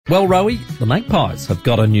Well, Rowie, the Magpies have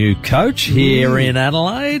got a new coach here in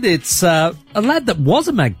Adelaide. It's a lad that was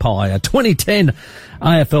a Magpie, a 2010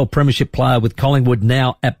 AFL Premiership player with Collingwood,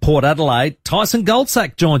 now at Port Adelaide. Tyson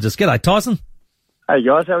Goldsack joins us. G'day, Tyson. Hey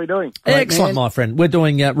guys, how are we doing? Excellent, my friend. We're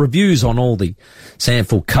doing reviews on all the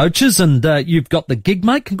SANFL coaches, and you've got the gig,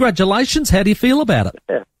 mate. Congratulations. How do you feel about it?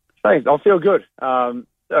 Yeah, thanks. I feel good.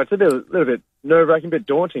 It's a little bit nerve-wracking, a bit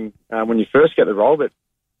daunting when you first get the role, but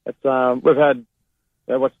it's we've had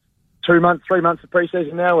 3 months of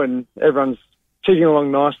pre-season now, and everyone's ticking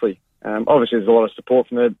along nicely. Obviously, there's a lot of support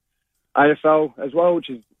from the AFL as well, which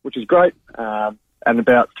is great. And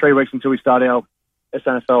about 3 weeks until we start our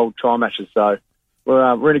SANFL trial matches, so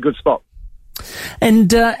we're in a good spot.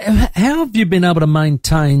 And how have you been able to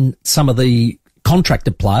maintain some of the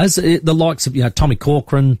contracted players, the likes of Tommy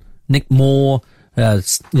Corcoran, Nick Moore,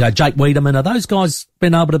 Jake Wiedemann? Are those guys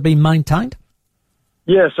been able to be maintained?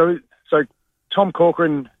 Yeah, so Tom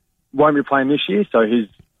Corcoran won't be playing this year, so he's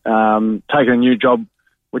taken a new job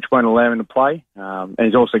which won't allow him to play, and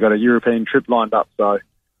he's also got a European trip lined up, so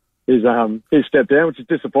he's stepped down, which is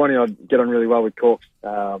disappointing. I get on really well with Corks,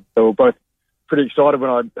 so we're both pretty excited when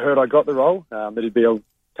I heard I got the role, that he'd be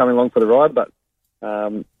coming along for the ride, but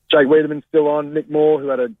Jake Wiedemann's still on, Nick Moore, who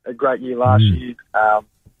had a great year last year,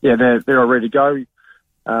 they're all ready to go,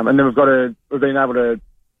 and then we've been able to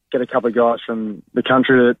get a couple of guys from the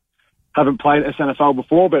country that haven't played SANFL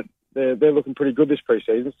before, but they're looking pretty good this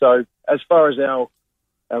pre-season. So as far as our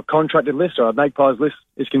contracted list, or our Magpies list,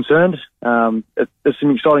 is concerned, there's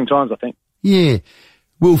some exciting times, I think. Yeah.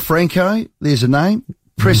 Will Franco, there's a name.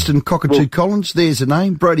 Preston Cockatoo Collins, there's a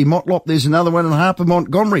name. Brody Motlop, there's another one. And Harper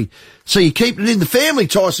Montgomery. So you're keeping it in the family,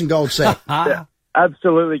 Tyson Goldsack. Yeah,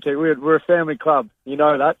 absolutely, Keith. We're a family club. You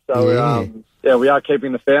know that. So, we are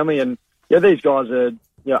keeping the family. And, these guys are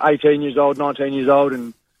 18 years old, 19 years old,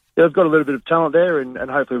 and they've got a little bit of talent there, and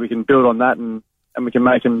hopefully we can build on that and we can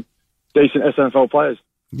make them decent SANFL players.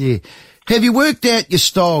 Yeah. Have you worked out your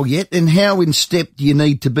style yet, and how in step do you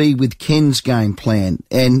need to be with Ken's game plan?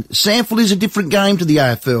 And SANFL is a different game to the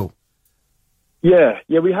AFL. Yeah,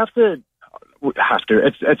 we have to.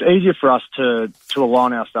 It's easier for us to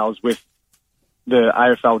align ourselves with the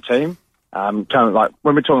AFL team. Kind of like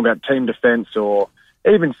when we're talking about team defence or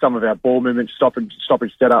even some of our ball movements, stoppage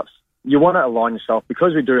setups. You want to align yourself,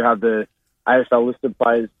 because we do have the AFL listed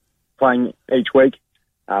players playing each week.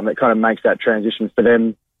 It kind of makes that transition for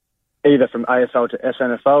them either from AFL to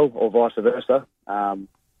SANFL or vice versa.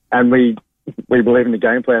 And we believe in the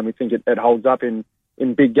game plan. We think it holds up in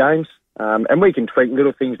big games. And we can tweak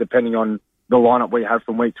little things depending on the lineup we have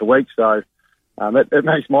from week to week. So it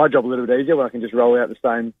makes my job a little bit easier when I can just roll out the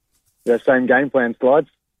same game plan slides.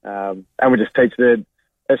 And we just teach the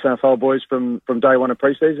SANFL boys from day one of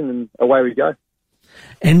pre-season, and away we go.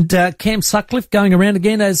 And Cam Sutcliffe going around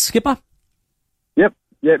again as skipper? Yep,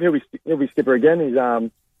 he'll be skipper again. He's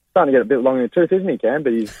starting to get a bit long in the tooth, isn't he, Cam?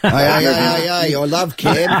 But he's... Hey, I love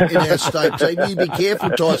Cam in our state team. You be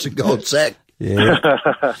careful, Tyson Goldsack.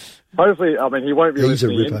 Yeah. Hopefully, he won't be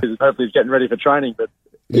listening in, because hopefully he's getting ready for training. But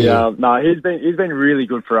he's been really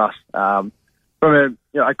good for us. From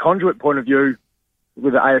a conduit point of view,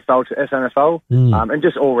 with the AFL to SANFL, and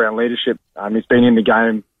just all-round leadership. He's been in the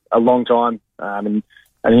game a long time, and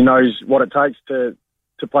he knows what it takes to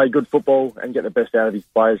play good football and get the best out of his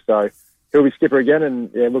players. So he'll be skipper again,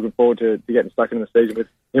 and looking forward to getting stuck in the season with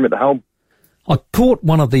him at the helm. I caught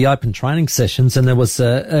one of the open training sessions, and there was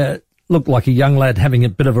looked like a young lad having a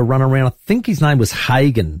bit of a run around. I think his name was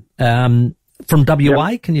Hagan from WA.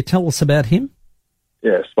 Yep. Can you tell us about him?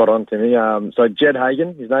 Yeah, spot on, Timmy. So Jed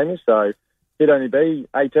Hagan, his name is. So he'd only be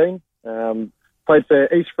 18. Played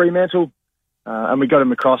for East Fremantle, and we got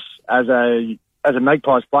him across as a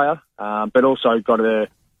Magpies player, but also got a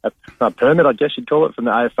permit, I guess you'd call it, from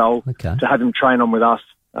the AFL to have him train on with us.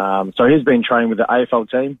 So he's been training with the AFL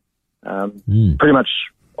team pretty much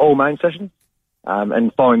all main sessions,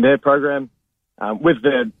 and following their program with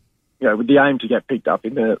the aim to get picked up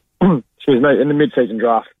in the in the mid-season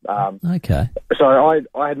draft. So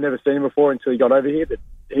I had never seen him before until he got over here, but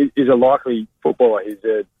he's a likely footballer. He's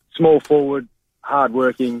a small forward,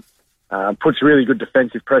 hard-working, puts really good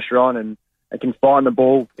defensive pressure on, and can find the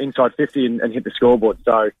ball inside 50 and hit the scoreboard.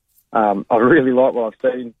 So I really like what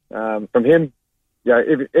I've seen from him.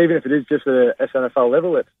 Even if it is just at a SANFL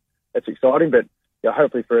level, it's exciting. But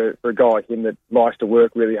hopefully for a guy like him that likes to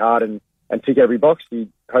work really hard and tick every box, he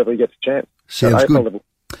hopefully gets a chance. Sounds good. Level.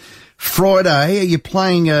 Friday, are you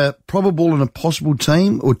playing a probable and a possible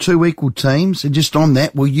team, or two equal teams? And just on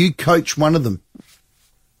that, will you coach one of them?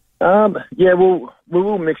 We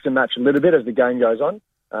will mix and match a little bit as the game goes on.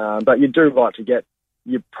 But you do like to get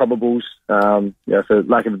your probables, for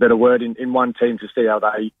lack of a better word, in one team to see how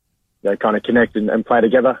they kind of connect and play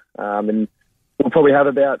together. And we'll probably have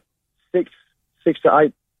about six to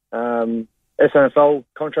eight SNFL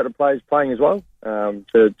contracted players playing as well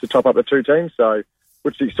to top up the two teams. So,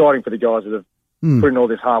 which is exciting for the guys that have put in all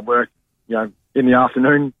this hard work, in the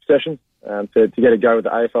afternoon sessions to get a go with the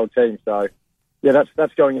AFL team. So, yeah,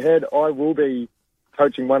 that's going ahead. I will be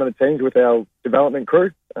coaching one of the teams with our development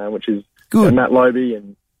crew, which is Matt Lobe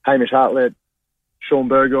and Hamish Hartlett, Sean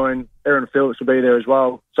Burgoyne, Aaron Phillips will be there as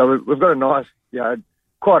well. So we've got a nice,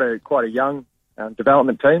 quite a young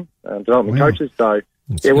development team, development coaches. So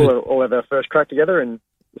we'll all have our first crack together and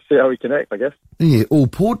see how we connect, I guess. Yeah, all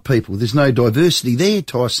Port people. There's no diversity there,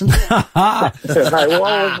 Tyson. What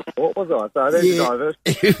was I? So there's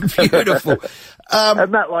diversity. Beautiful.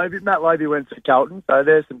 And Matt Lobe went to Carlton, so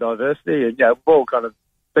there's some diversity. And we've all kind of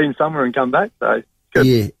been somewhere and come back. So good.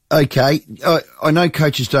 Yeah, okay. I know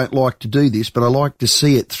coaches don't like to do this, but I like to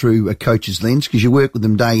see it through a coach's lens because you work with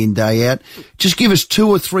them day in, day out. Just give us 2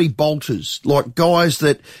 or 3 bolters, like guys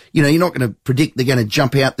that, you're not going to predict they're going to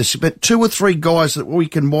jump out this, but 2 or 3 guys that we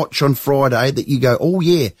can watch on Friday that you go, oh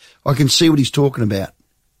yeah, I can see what he's talking about.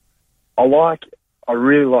 I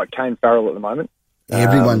really like Kane Farrell at the moment.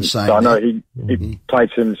 Everyone's saying so I know he played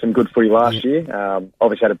some good footy last year.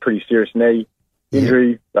 Obviously had a pretty serious knee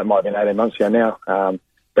injury. That might have been 18 months ago now.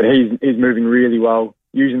 But he's moving really well,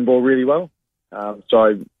 using the ball really well.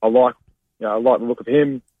 So I like the look of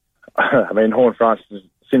him. I mean, Horn Francis,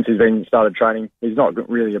 since he's started training, he's not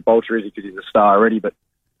really a bolter, is he? Because he's a star already, but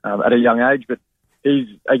at a young age. But he's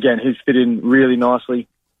fit in really nicely.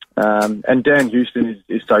 And Dan Houston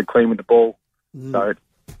is so clean with the ball. So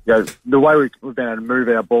the way we've been able to move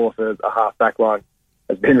our ball off a half back line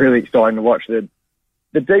has been really exciting to watch.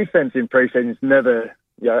 The defense in pre-season is never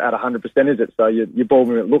at 100%, is it? So your ball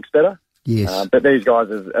movement looks better. Yes. But these guys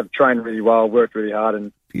have trained really well, worked really hard,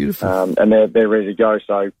 and beautiful. And they're ready to go.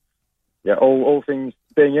 So all things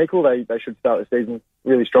being equal, they should start the season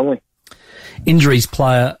really strongly. Injuries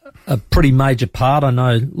play a pretty major part. I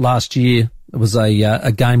know last year it was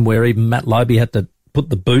a game where even Matt Lobe had to put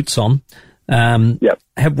the boots on.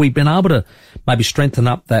 Have we been able to maybe strengthen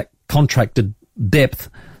up that contracted depth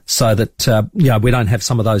so that we don't have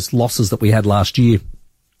some of those losses that we had last year?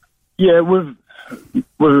 Yeah, we've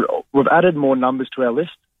added more numbers to our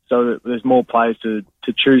list, so that there's more players to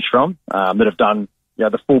choose from that have done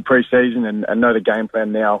the full pre-season and know the game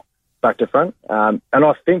plan now back to front. And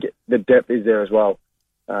I think the depth is there as well.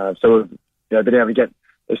 So we've been able to get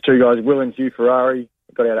those 2 guys, Will and Hugh Ferrari,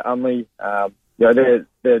 got out of Unley.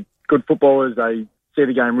 They're good footballers. They see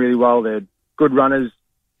the game really well. They're good runners,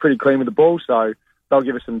 pretty clean with the ball, so they'll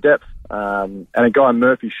give us some depth. And a guy,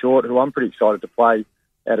 Murphy Short, who I'm pretty excited to play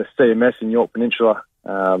out of CMS in York Peninsula.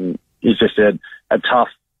 He's just a tough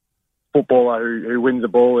footballer who wins the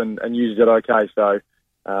ball and uses it okay. So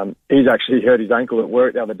he's actually hurt his ankle at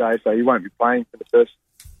work the other day, so he won't be playing for the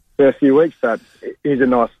first few weeks. But he's a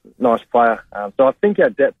nice player. So I think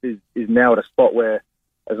our depth is now at a spot where,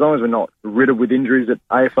 as long as we're not riddled with injuries at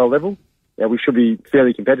AFL level, we should be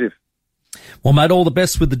fairly competitive. Well, mate, all the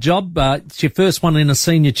best with the job. It's your first one in a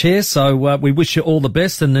senior chair, so we wish you all the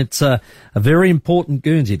best, and it's a very important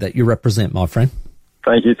Guernsey that you represent, my friend.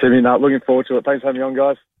 Thank you, Timmy. No, looking forward to it. Thanks for having me on,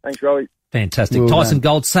 guys. Thanks, Rolly. Fantastic. Well, Tyson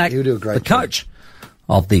Goldsack, the coach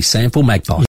of the SANFL Magpies.